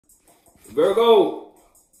Virgo,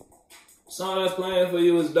 song that's playing for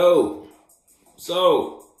you is dope.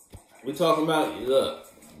 So, we're talking about, look,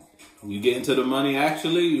 you get into the money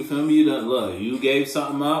actually, you feel me? You done, look, you gave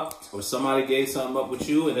something up, or somebody gave something up with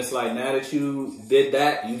you, and it's like now that you did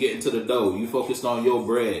that, you get into the dough. You focused on your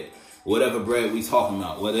bread. Whatever bread we talking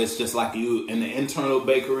about, whether it's just like you in the internal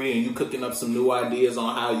bakery and you cooking up some new ideas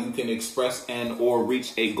on how you can express and or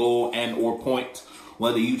reach a goal and or point,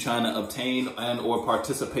 whether you trying to obtain and or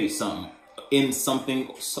participate in something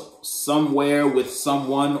somewhere with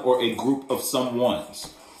someone or a group of someones,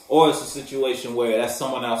 or it's a situation where that's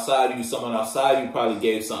someone outside you probably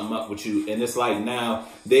gave something up with you, and it's like now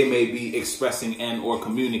they may be expressing and or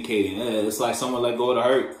communicating. It's like someone let go of the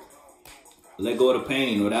hurt. Let go of the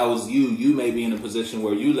pain, or that was you. You may be in a position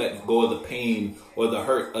where you let go of the pain or the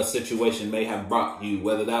hurt a situation may have brought you,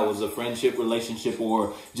 whether that was a friendship, relationship,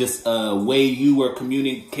 or just a way you were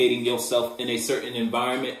communicating yourself in a certain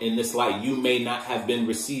environment. And it's like you may not have been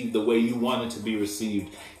received the way you wanted to be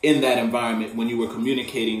received in that environment when you were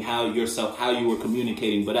communicating how you were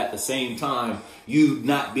communicating. But at the same time, you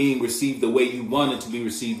not being received the way you wanted to be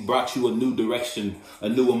received brought you a new direction, a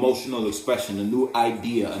new emotional expression, a new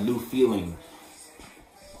idea, a new feeling.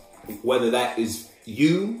 Whether that is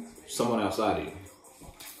you, someone outside of you.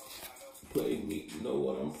 Play me, you know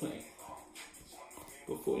what I'm playing.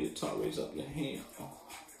 Before you talk, raise up your hand.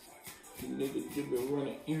 You niggas, you been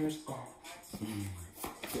running ears off.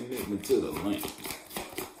 Connect me to the link.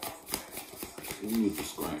 You need to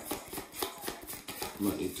scream.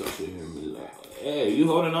 Might need to touch your hair and be like, hey, you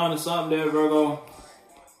holding on to something there, Virgo?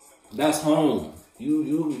 That's home.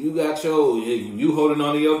 You got you holding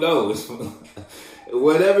on to your dough.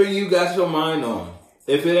 Whatever you got your mind on.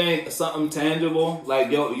 If it ain't something tangible, like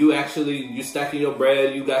you stacking your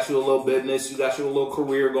bread, you got you a little business, you got you a little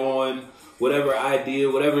career going, whatever idea,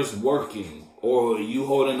 whatever's working, or you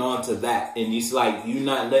holding on to that, and it's like you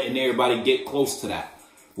not letting everybody get close to that.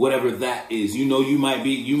 Whatever that is, you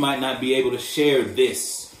might not be able to share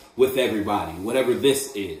this with everybody, whatever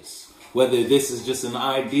this is. Whether this is just an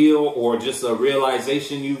ideal or just a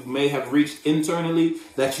realization you may have reached internally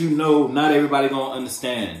that not everybody gonna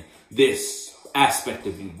understand this aspect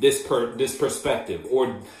of you, this perspective,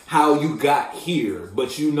 or how you got here,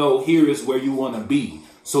 but here is where you want to be.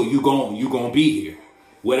 So you gonna be here,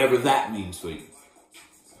 whatever that means for you.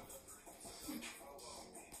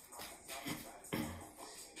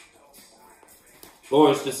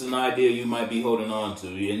 Or it's just an idea you might be holding on to,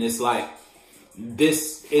 and it's like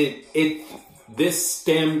this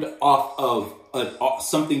stemmed off of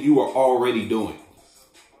something you were already doing,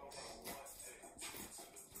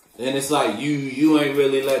 and it's like you ain't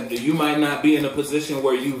really you might not be in a position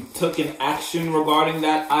where you took an action regarding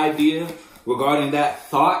that idea, regarding that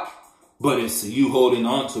thought, but it's you holding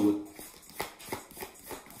on to it.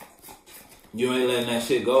 You ain't letting that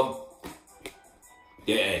shit go.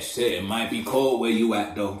 Yeah, shit, it might be cold where you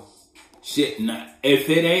at though. Shit, nah.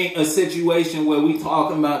 If it ain't a situation where we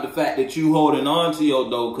talking about the fact that you holding on to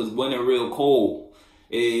your dough, cause when it's real cold,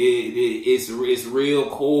 it's real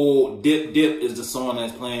cold. Dip is the song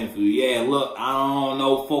that's playing for you. Yeah, look, I don't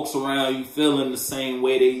know, folks around you feeling the same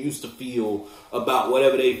way they used to feel about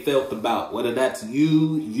whatever they felt about. Whether that's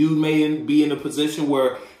you may be in a position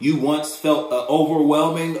where you once felt an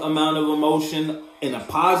overwhelming amount of emotion in a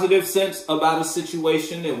positive sense about a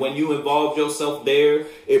situation, and when you involved yourself there,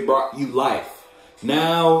 it brought you life.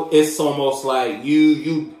 Now it's almost like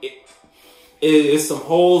it's some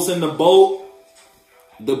holes in the boat.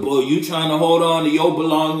 You trying to hold on to your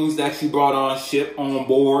belongings that you brought on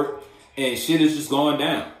board, and shit is just going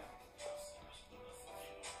down.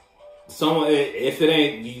 If it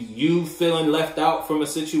ain't you feeling left out from a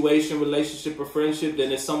situation, relationship, or friendship,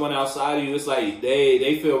 then it's someone outside of you. It's like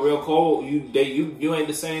they feel real cold. You ain't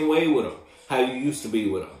the same way with them how you used to be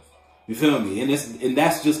with them. You feel me? And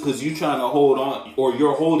that's just because you trying to hold on, or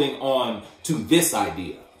you're holding on to this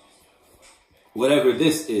idea, whatever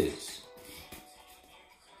this is.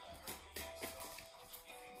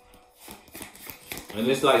 And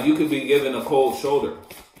it's like you could be given a cold shoulder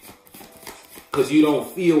because you don't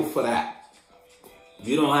feel for that.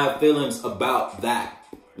 You don't have feelings about that,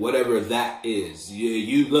 whatever that is.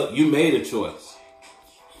 You made a choice.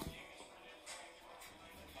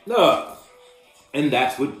 No. And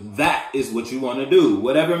that is what you want to do.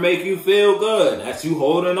 Whatever make you feel good, that's you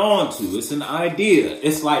holding on to. It's an idea.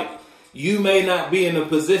 It's like you may not be in a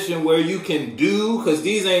position where you can do, because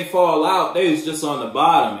these ain't fall out. They was just on the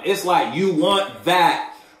bottom. It's like you want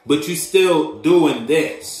that, but you still doing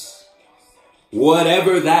this.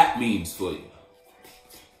 Whatever that means for you.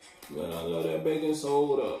 Man, I love that bacon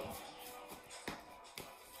soda.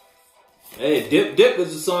 Hey, Dip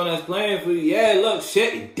is the song that's playing for you. Yeah, look,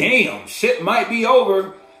 shit might be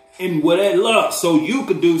over. And with that luck, so you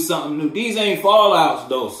could do something new. These ain't fallouts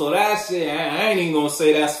though. So that's it. I ain't even gonna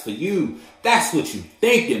say that's for you. That's what you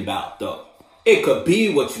thinking about though. It could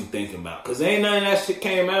be what you thinking about. Cause ain't none of that shit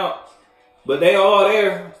came out. But they all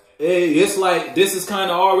there. It's like this is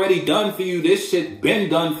kind of already done for you. This shit been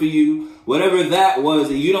done for you. Whatever that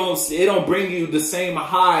was, it don't bring you the same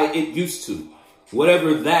high it used to.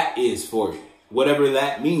 Whatever that is for you. Whatever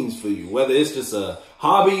that means for you. Whether it's just a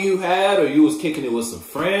hobby you had, or you was kicking it with some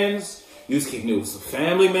friends, you was kicking it with some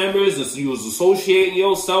family members, or you was associating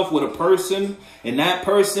yourself with a person, and that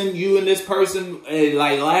person, you and this person,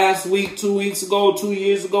 like last week, 2 weeks ago, 2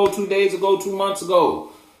 years ago, 2 days ago, 2 months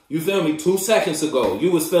ago, you feel me, 2 seconds ago, you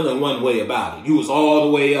was feeling one way about it. You was all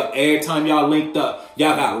the way up. Every time y'all linked up,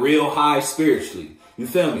 y'all got real high spiritually. You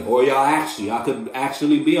feel me? Or y'all could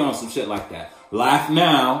actually be on some shit like that. Laugh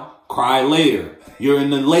now, cry later. You're in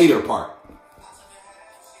the later part.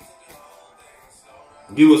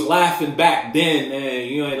 You was laughing back then, and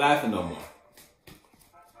you ain't laughing no more.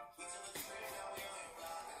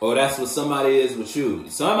 Or that's what somebody is with you.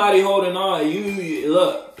 Somebody holding on. You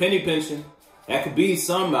look, penny pinching. That could be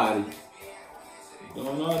somebody.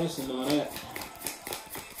 Doing all this and all that.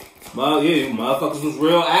 Well, yeah, motherfuckers was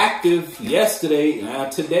real active yesterday.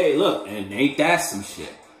 Today, look, and ain't that some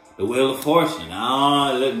shit? The Wheel of Fortune.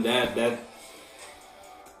 That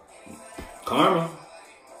karma.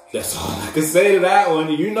 That's all I can say to that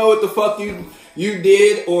one. You know what the fuck you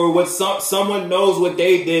did, or what someone knows what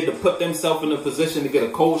they did to put themselves in a position to get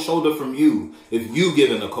a cold shoulder from you. If you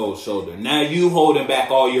giving a cold shoulder, now you holding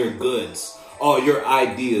back all your goods, all your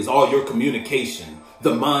ideas, all your communication,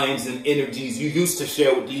 the minds and energies you used to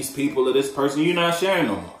share with these people or this person, you're not sharing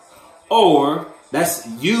no more. Or that's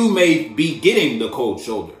you may be getting the cold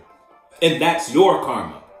shoulder, and that's your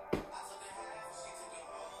karma.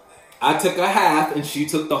 I took a half and she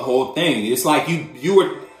took the whole thing. It's like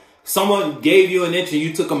someone gave you an inch and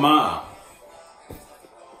you took a mile.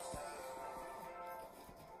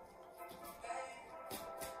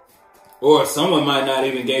 Or someone might not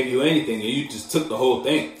even gave you anything and you just took the whole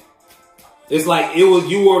thing. It's like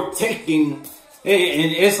you were taking,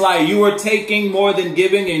 and it's like you were taking more than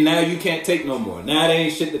giving, and now you can't take no more. Now there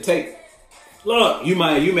ain't shit to take. Look, you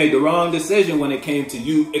made the wrong decision when it came to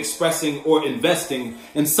you expressing or investing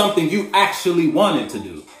in something you actually wanted to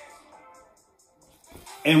do.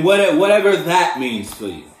 And whatever that means for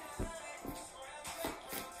you.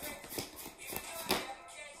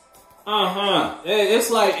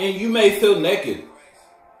 It's like, and you may feel naked.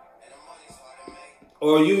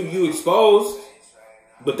 Or you exposed.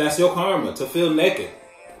 But that's your karma, to feel naked.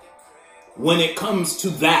 When it comes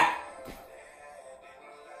to that.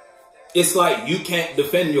 It's like you can't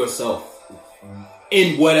defend yourself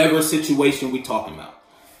in whatever situation we're talking about.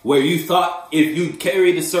 Where you thought if you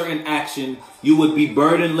carried a certain action, you would be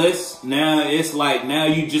burdenless. Now it's like, now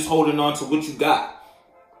you just holding on to what you got.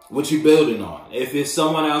 What you building on. If it's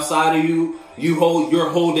someone outside of you, you're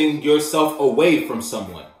holding yourself away from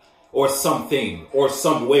someone. Or something. Or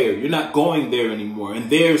somewhere. You're not going there anymore. And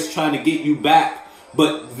there's trying to get you back.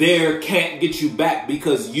 But there can't get you back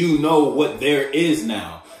because you know what there is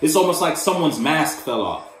now. It's almost like someone's mask fell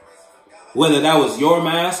off. Whether that was your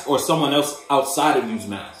mask or someone else outside of you's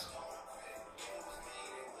mask.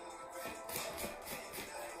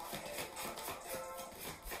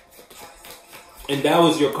 And that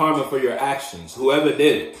was your karma for your actions. Whoever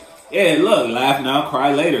did it. Yeah, look, laugh now,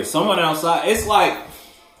 cry later. Someone outside. It's like,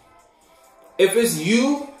 if it's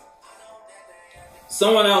you,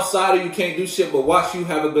 someone outside of you can't do shit but watch you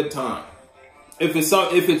have a good time. If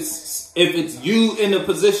it's you in a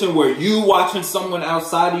position where you watching someone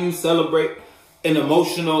outside of you celebrate an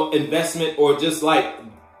emotional investment, or just like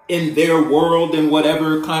in their world in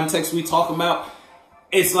whatever context we talk about,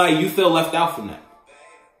 it's like you feel left out from that.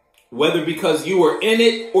 Whether because you were in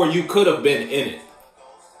it or you could have been in it.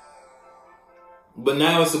 But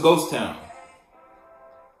now it's a ghost town.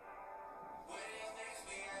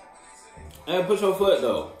 And push your foot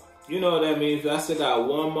though. You know what that means. I still got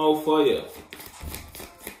one more for you.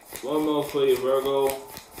 One more for you, Virgo.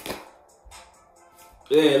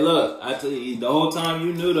 Yeah, look, I tell you, the whole time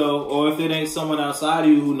you knew though, or if it ain't someone outside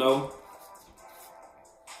of you who know,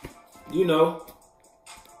 you know.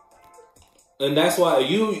 And that's why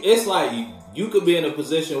it's like you could be in a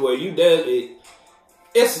position where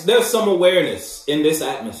there's some awareness in this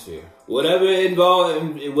atmosphere. Whatever you're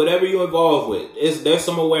involved with, there's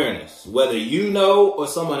some awareness. Whether you know or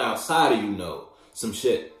someone outside of you know some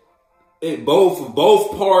shit. Both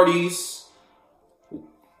parties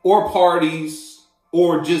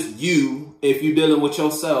or just you if you dealing with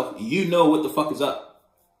yourself, you know what the fuck is up.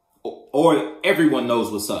 Or everyone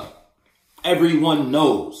knows what's up. Everyone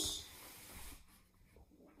knows.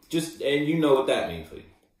 And you know what that means for you.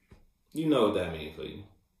 You know what that means for you.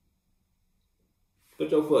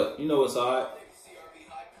 Put your foot. You know what's hard.